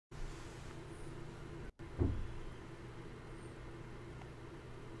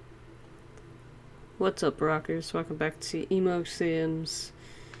What's up, rockers? Welcome back to Emo Sims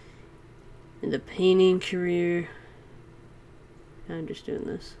in the painting career. I'm just doing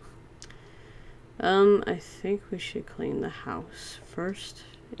this. I think we should clean the house first,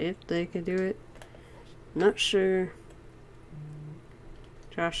 if they can do it. Not sure.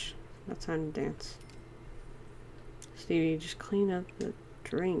 Josh, not time to dance. Stevie, just clean up the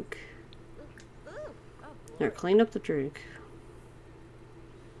drink. There, clean up the drink.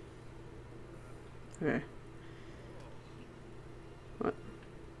 Okay. What?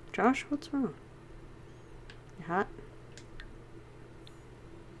 Josh, what's wrong? You hot?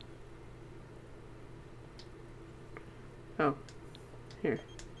 Oh. Here.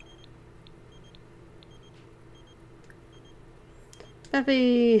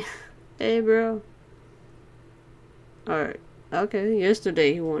 Peppy! Hey, bro. Alright. Okay,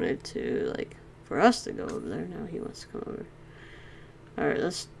 yesterday he wanted to, like, for us to go over there. Now he wants to come over. Alright,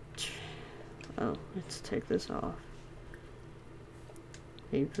 let's take this off.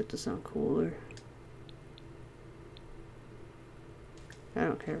 Maybe put this on cooler. I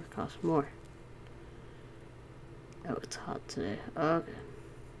don't care if it costs more. Oh, it's hot today. Okay.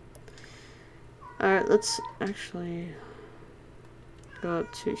 Alright, let's actually go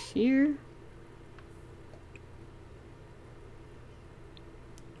up to here.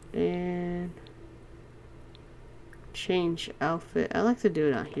 And change outfit. I like to do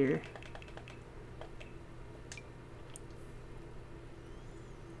it out here.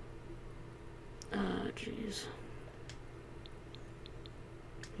 Jeez.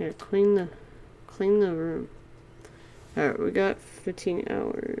 Here, clean the room. Alright, we got 15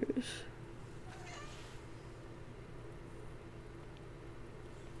 hours.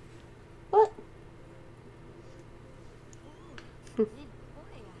 What?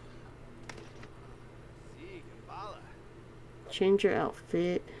 Change your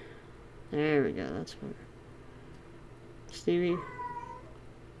outfit. There we go, that's better. Stevie.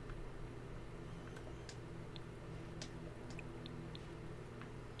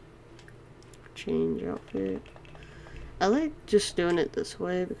 Change outfit. I like just doing it this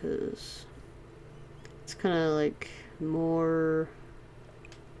way because it's kind of like more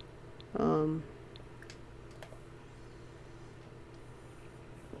you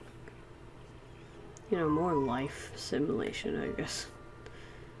know, more life simulation, I guess.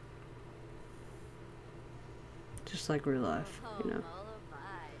 Just like real life, you know.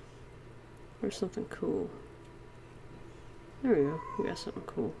 Or something cool. There we go. We got something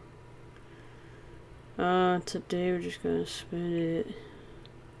cool. Today we're just gonna spend it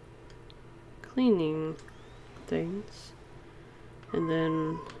cleaning things. And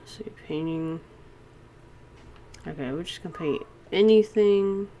then, let's see, painting. Okay, we're just gonna paint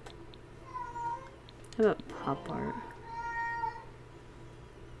anything. How about pop art?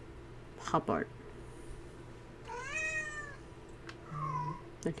 Pop art.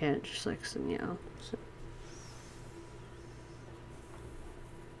 The cat just likes to meow, so.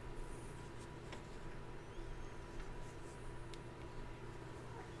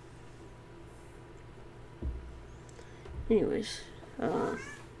 Anyways,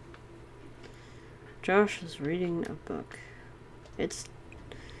 Josh is reading a book. It's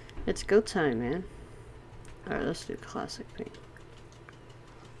go time, man. Alright, let's do classic paint.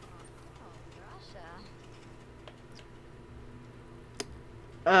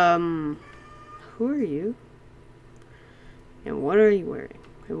 Who are you? And what are you wearing?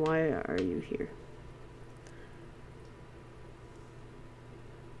 And why are you here?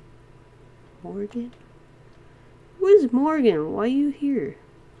 Morgan? Who is Morgan? Why are you here?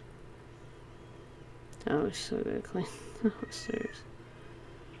 Oh, it's so good. Clean upstairs.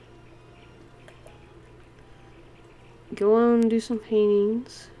 Go on and do some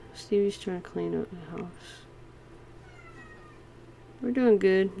paintings. Stevie's trying to clean up the house. We're doing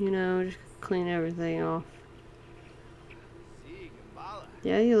good, you know, just clean everything off.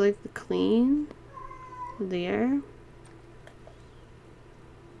 Yeah, you like the clean of the air?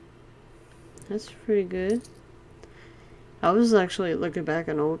 That's pretty good. I was actually looking back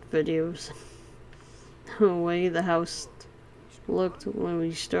on old videos. The way the house looked when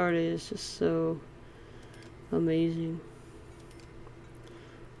we started is just so amazing.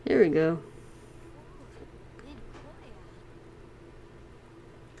 There we go.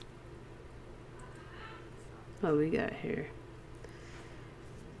 What we got here?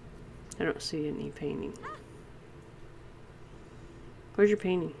 I don't see any painting. Where's your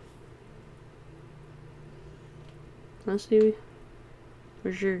painting? Huh, Stevie?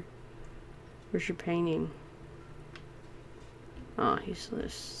 Where's your painting? Oh, he's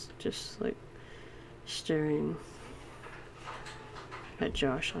just like staring at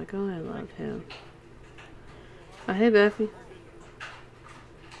Josh like, oh, I love him. Oh, hey, Baffy.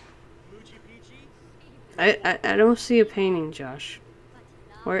 I don't see a painting, Josh.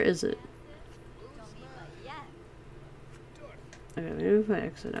 Where is it? Okay, maybe if I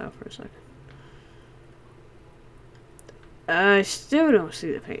exit out for a second. I still don't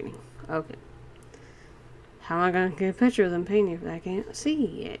see the painting. Okay. How am I gonna get a picture of them painting if I can't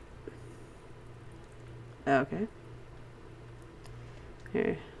see it? Okay.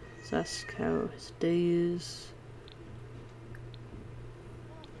 Here. So that's how his day is.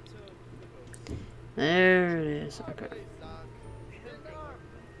 There it is. Okay.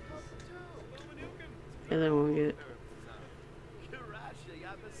 And then we'll get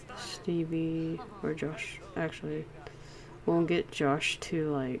Stevie or Josh. Actually, we'll get Josh to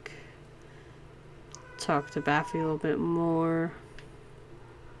like talk to Baffy a little bit more.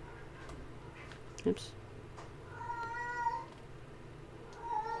 Oops.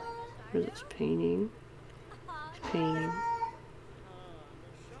 Where's this painting? It's painting.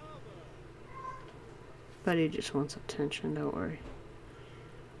 But he just wants attention, don't worry.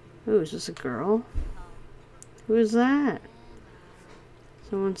 Ooh, is this a girl? Who is that?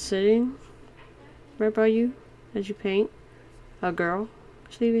 Someone sitting right by you as you paint? A girl,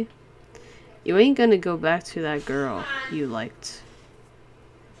 Stevie? You ain't gonna go back to that girl you liked.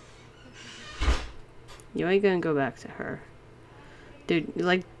 You ain't gonna go back to her. Dude, you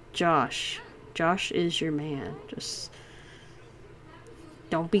like Josh. Josh is your man. Just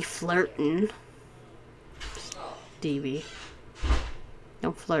don't be flirting. Stevie.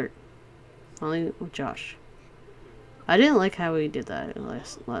 Don't flirt. Only with Josh. I didn't like how we did that in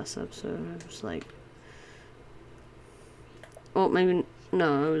last episode. It was like... Well, maybe...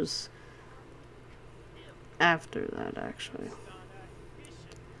 No, it was... after that, actually.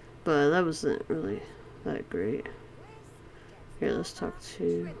 But that wasn't really that great. Here, let's talk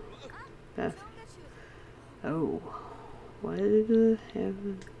to Beth. Oh. Why did I have...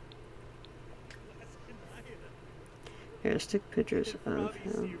 Here, let's take pictures of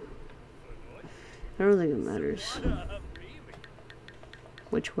him. I don't think it matters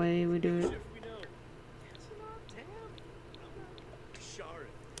which way we do it.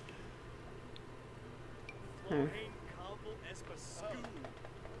 There.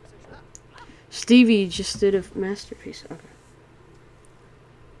 Stevie just did a masterpiece. Okay.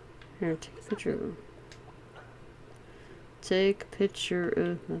 Here, take a picture of him. Take a picture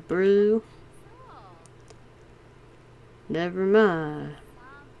of my brew. Never mind.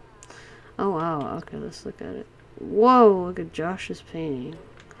 Oh wow, okay, let's look at it. Whoa, look at Josh's painting.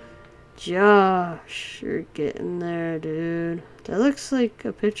 Josh, you're getting there, dude. That looks like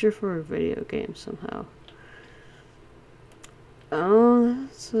a picture for a video game somehow. Oh,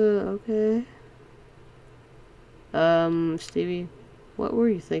 that's okay. Stevie, what were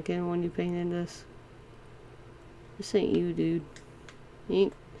you thinking when you painted this? This ain't you, dude.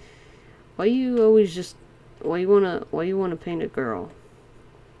 Why you always just... Why you wanna paint a girl?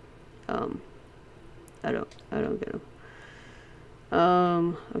 I don't get him.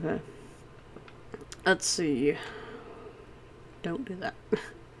 Okay. Let's see. Don't do that.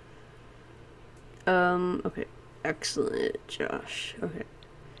 Okay. Excellent, Josh. Okay.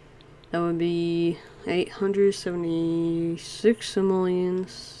 That would be 876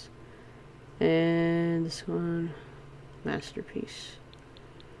 simoleons. And this one, masterpiece.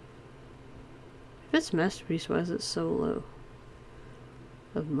 If it's masterpiece, why is it so low?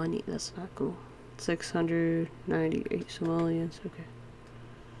 Of money, that's not cool. 698 simoleons, okay.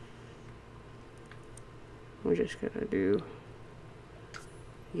 We're just gonna do...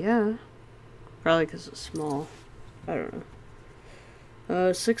 Yeah. Probably because it's small. I don't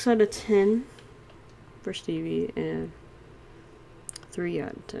know. 6 out of 10 for Stevie and 3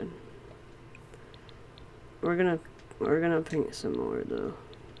 out of 10. We're gonna paint some more though.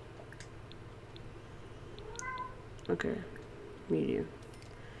 Okay, medium.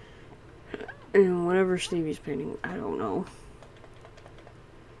 And whatever Stevie's painting, I don't know.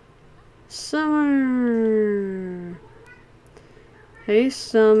 Summer. Hey,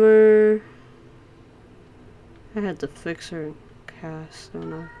 Summer. I had to fix her cast, don't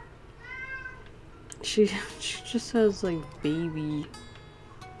know. She just has like baby.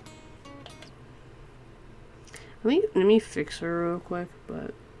 Let me fix her real quick,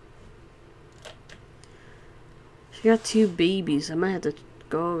 but she got 2 babies. I might have to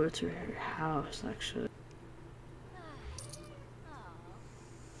go over to her house actually.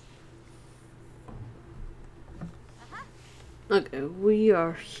 Okay, we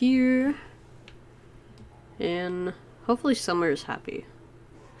are here. And hopefully Summer is happy.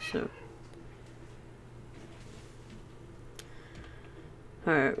 So.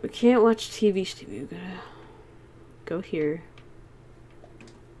 Alright, we can't watch TV, Stevie. We gotta go here.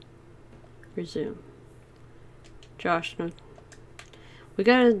 Resume. Josh, no. We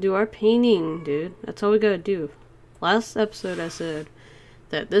gotta do our painting, dude. That's all we gotta do. Last episode I said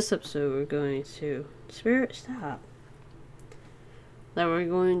that this episode we're going to... Spirit, stop. That we're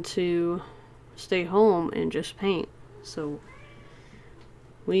going to stay home and just paint. So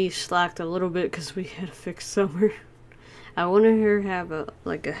we slacked a little bit because we had to fix Summer. I wanted her to have a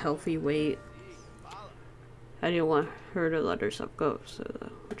healthy weight. I didn't want her to let herself go, so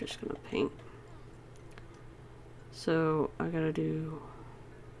we're just gonna paint. So I gotta do,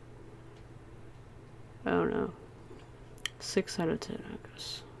 I don't know, 6 out of 10, I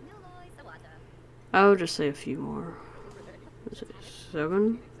guess. I'll just say a few more.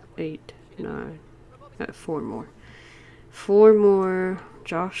 7, 8, 9, 4 more. 4 more.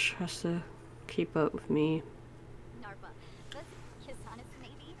 Josh has to keep up with me.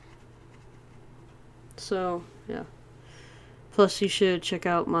 So, yeah. Plus, you should check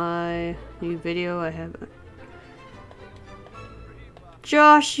out my new video. I have.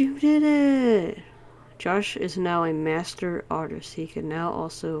 Josh, you did it! Josh is now a master artist. He can now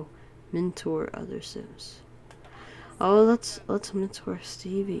also mentor other Sims. Oh, let's mentor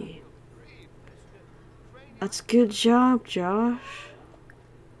Stevie. That's good job, Josh.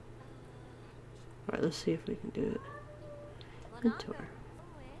 Alright, let's see if we can do it. Mentor.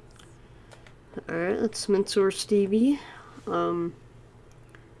 Alright, let's mentor Stevie. Whenever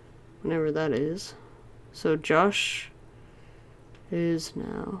that is. So Josh is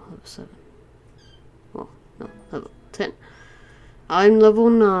now level 7. Well, no, level 10. I'm level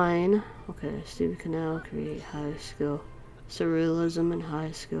 9. Okay, Stevie can now create high skill surrealism and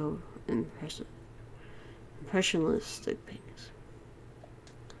high skill impressionistic paintings.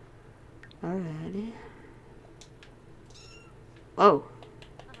 Alrighty. Oh!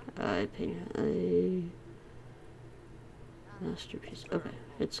 I painted a masterpiece. Okay,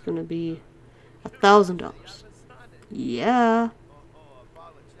 it's gonna be $1,000. Yeah.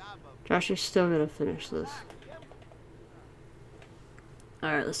 Josh is still gonna finish this.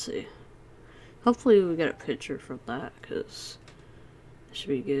 Alright, let's see. Hopefully we get a picture from that, because it should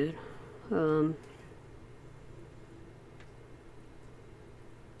be good.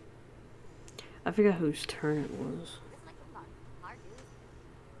 I forgot whose turn it was.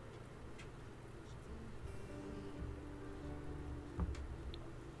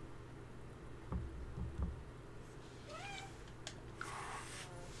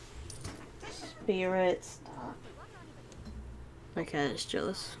 Spirit, stop. My cat is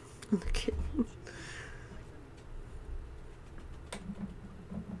jealous. I'm kidding.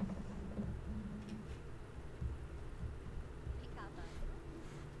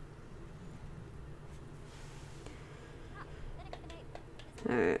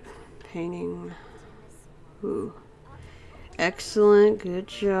 Alright, painting. Ooh. Excellent, good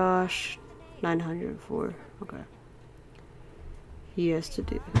Josh. 904, okay. He has to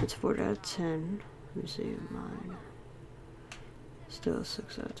do, it's 4 out of 10. Let me see mine. Still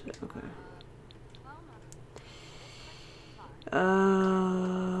 6 out of 10, okay.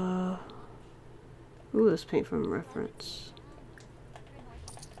 Ooh, let's paint from reference.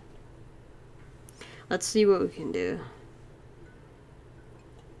 Let's see what we can do.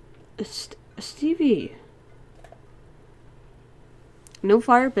 It's Stevie. No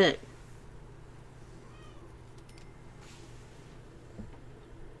fire pit.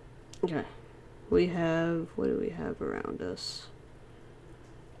 Okay. We have, what do we have around us?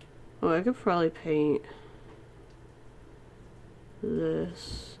 Oh, I could probably paint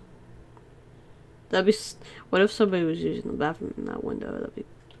this. That'd be, what if somebody was using the bathroom in that window? That'd be,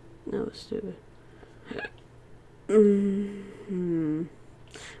 no, stupid.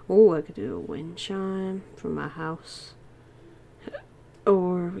 Oh, I could do a wind chime from my house.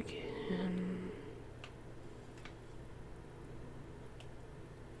 Or we can...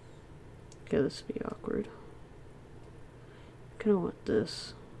 Okay, this would be awkward. I kinda want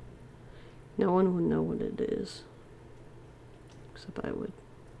this. No one would know what it is. Except I would.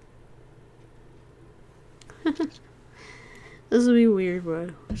 This would be weird,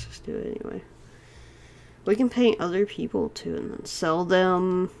 but let's just do it anyway. We can paint other people too and then sell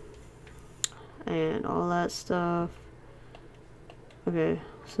them and all that stuff. Okay,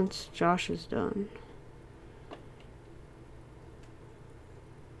 since Josh is done.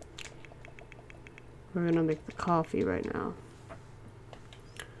 We're gonna make the coffee right now.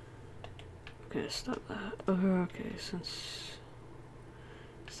 Okay, stop that. Okay, since...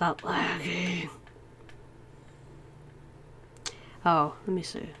 Stop lagging. Oh, let me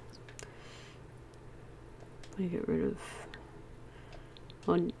see. Let me get rid of...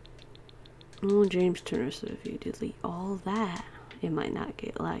 Well, James Turner said if you delete all that, it might not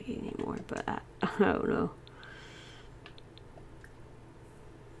get laggy anymore, but I don't know.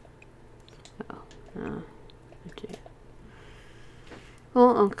 Oh, okay.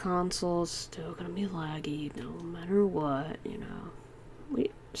 Well, on console, it's still gonna be laggy no matter what, you know.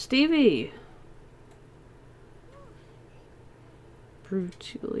 Wait, Stevie!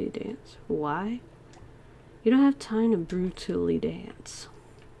 Brutally dance. Why? You don't have time to brutally dance.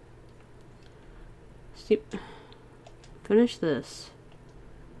 Steve, finish this.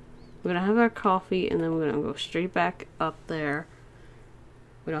 We're gonna have our coffee and then we're gonna go straight back up there.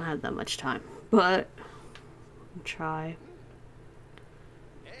 We don't have that much time, but we'll try.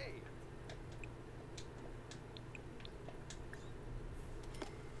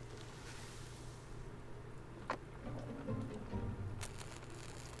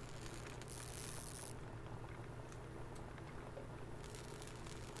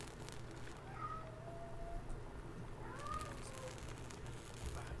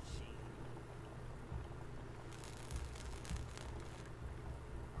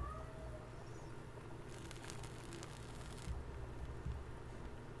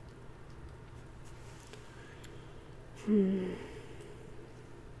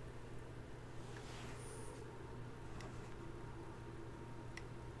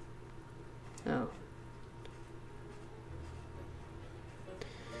 Oh.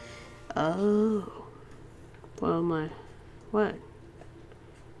 Oh. Well, what?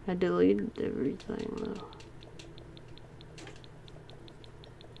 I deleted everything, though.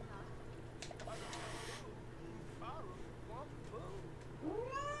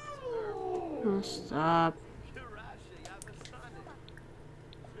 Oh, stop.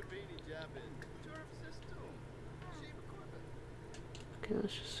 Okay,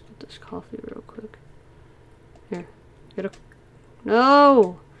 let's just get this coffee real quick. Here, get a...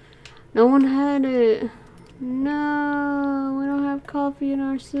 No! No one had it. No, we don't have coffee in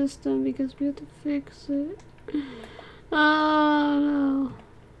our system because we have to fix it. Oh, no.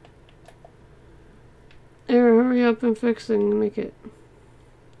 Here, hurry up and fix it and make it.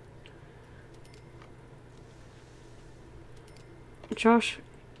 Josh,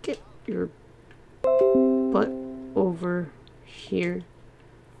 get your butt over here.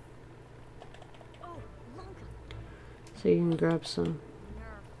 So you can grab some.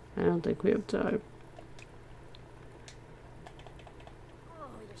 I don't think we have time.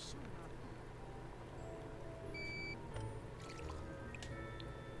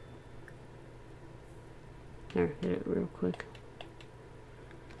 There, hit it real quick.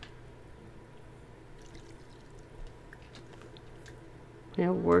 Yeah,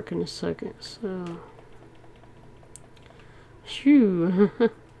 I'll work in a second, so... Phew!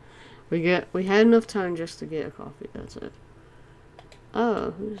 we had enough time just to get a coffee, that's it.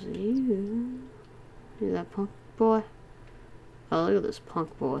 Oh, who's you? You that punk boy? Oh, look at this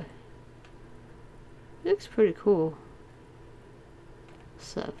punk boy. He looks pretty cool.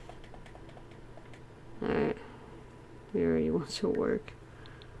 Seth. Alright. He already wants to work.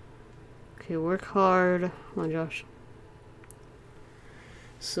 Okay, work hard. Come on, Josh.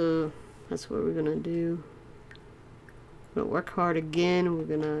 So, that's what we're gonna do. We're gonna work hard again.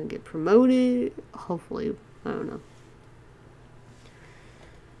 We're gonna get promoted. Hopefully. I don't know.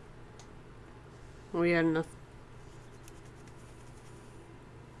 We had enough.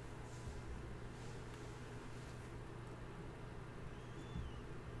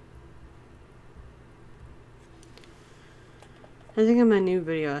 I think in my new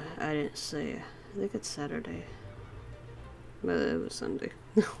video I didn't say. I think it's Saturday. But it was Sunday.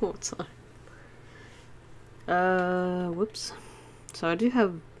 Oh, it's on. Whoops. So I do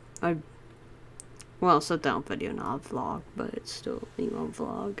have well, sit down video, not a vlog, but it's still a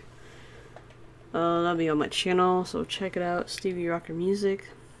vlog. That'll be on my channel, so check it out, Stevie Rocker Music.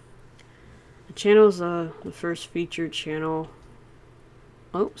 The channel is the first featured channel.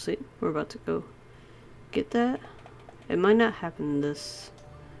 Oh, see, we're about to go get that. It might not happen this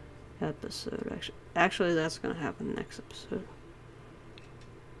episode, actually. Actually, that's gonna happen next episode.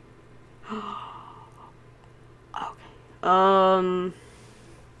 Okay.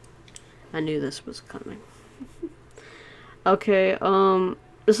 I knew this was coming. Okay,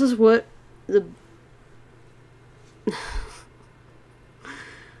 this is what the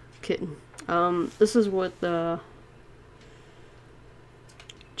kitten. This is what the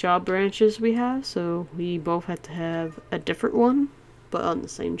job branches we have, so we both have to have a different one, but on the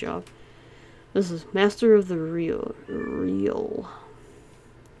same job. This is Master of the Real.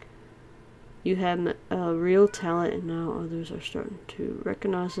 You have real talent, and now others are starting to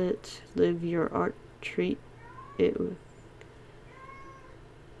recognize it. Live your art, treat it with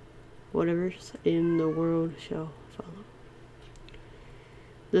whatever's in the world shall follow.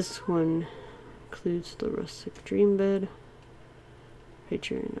 This one includes the rustic dream bed,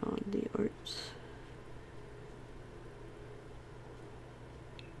 featuring on the arts.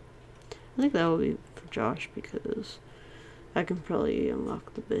 I think that will be for Josh because I can probably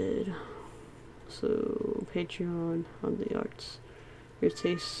unlock the bed. So Patreon on the arts. Your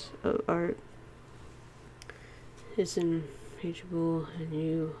taste of art is impeachable, and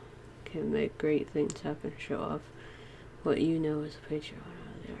you can make great things happen. Show off what you know as a Patreon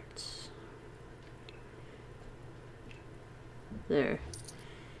on the arts. There.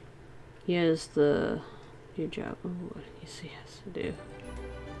 He has the new job. Oh, what do you see he has to do?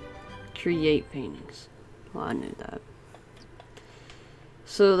 Create paintings. Well, I knew that.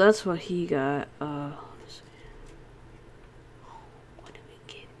 So that's what he got. What did we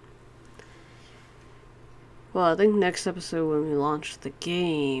get? Well, I think next episode when we launch the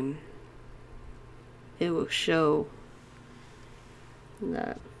game, it will show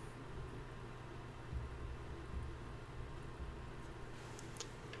that.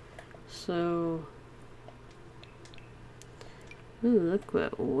 So, ooh, look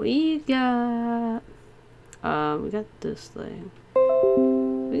what we got. We got this thing.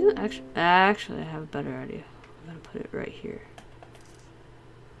 We can actually I have a better idea. I'm gonna put it right here.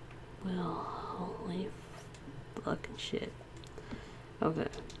 Well, holy fucking shit. Okay.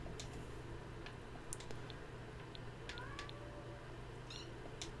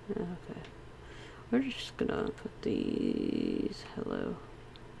 Okay. We're just gonna put these. Hello.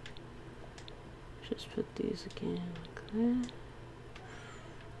 Just put these again like that.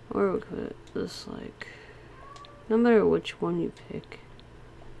 Or we put this like, no matter which one you pick.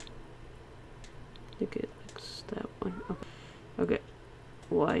 I think it likes that one. Okay. Okay.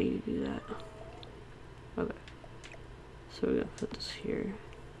 Why you do that? Okay. So we're gonna put this here.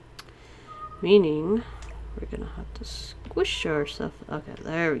 Meaning we're gonna have to squish our stuff. Okay,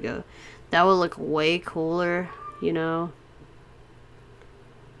 there we go. That would look way cooler, you know.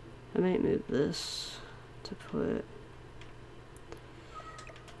 I might move this to put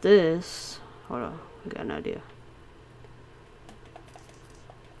this. Hold on, I got an idea.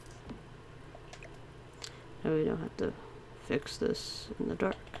 Now we don't have to fix this in the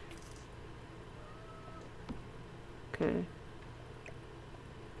dark. Okay.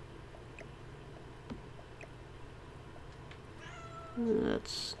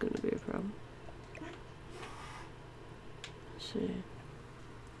 That's gonna be a problem. Let's see.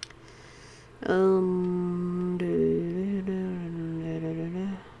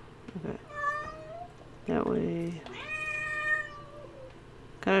 Okay. That way.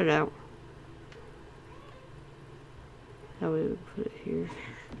 Cut it out. That way we put it here.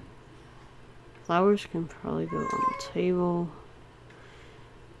 Flowers can probably go on the table.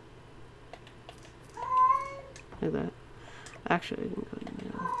 Like that. Actually, we can go in the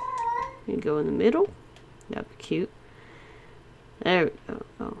middle. You can go in the middle. That'd be cute. There we go.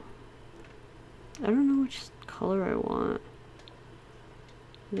 Oh. I don't know which color I want.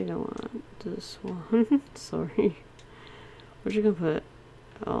 I think I want this one. Sorry. We're just gonna put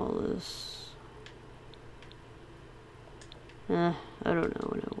all this. I don't know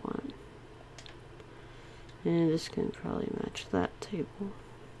what I want. And this can probably match that table.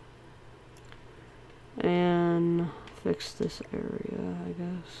 And fix this area, I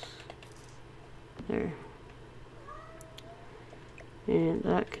guess. There. And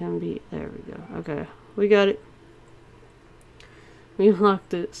that can be, there we go. Okay, we got it. We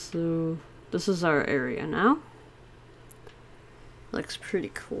unlocked it, so this is our area now. Looks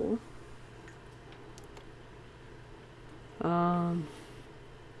pretty cool.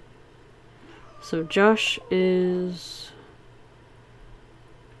 So Josh is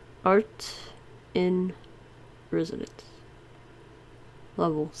art in residence.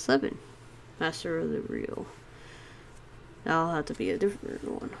 Level 7. Master of the Real. That'll have to be a different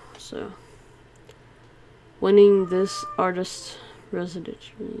one. So winning this artist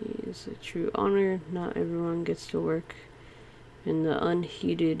residency is a true honor. Not everyone gets to work in the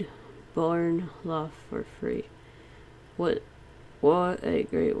unheated barn loft for free. What a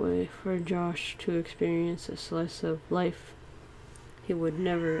great way for Josh to experience a slice of life he would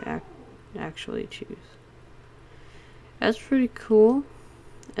never actually choose. That's pretty cool.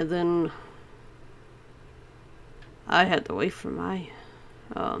 And then I had to wait for my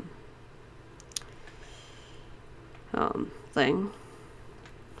thing.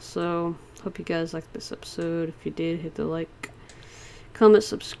 So hope you guys liked this episode. If you did, hit the like, comment,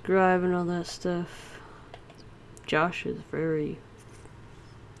 subscribe, and all that stuff. Josh is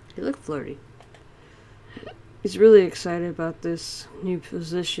he looked flirty. he's really excited about this new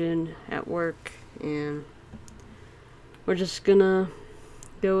position at work, and we're just gonna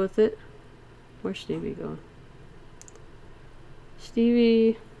go with it. Where's Stevie going?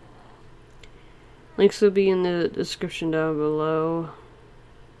 Stevie, links will be in the description down below,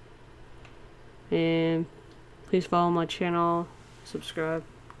 and please follow my channel, subscribe,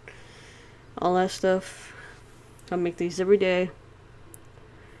 all that stuff. I make these every day,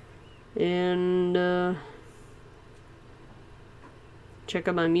 and check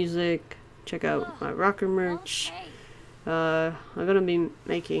out my music, check out my rocker merch. I'm gonna be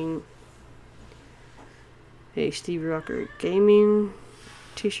making a Stevie Rocker gaming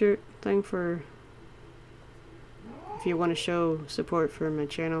t-shirt thing for if you want to show support for my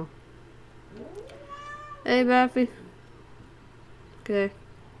channel. Hey Baffy. Okay.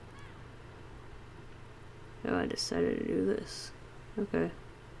 Oh, I decided to do this. Okay.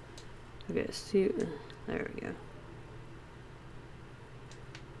 Okay, Steve. There we go.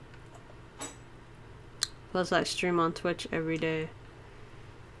 Plus, I stream on Twitch every day.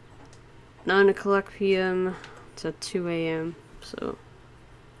 9 o'clock p.m. to 2 a.m. So,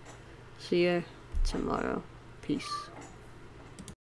 see ya tomorrow. Peace.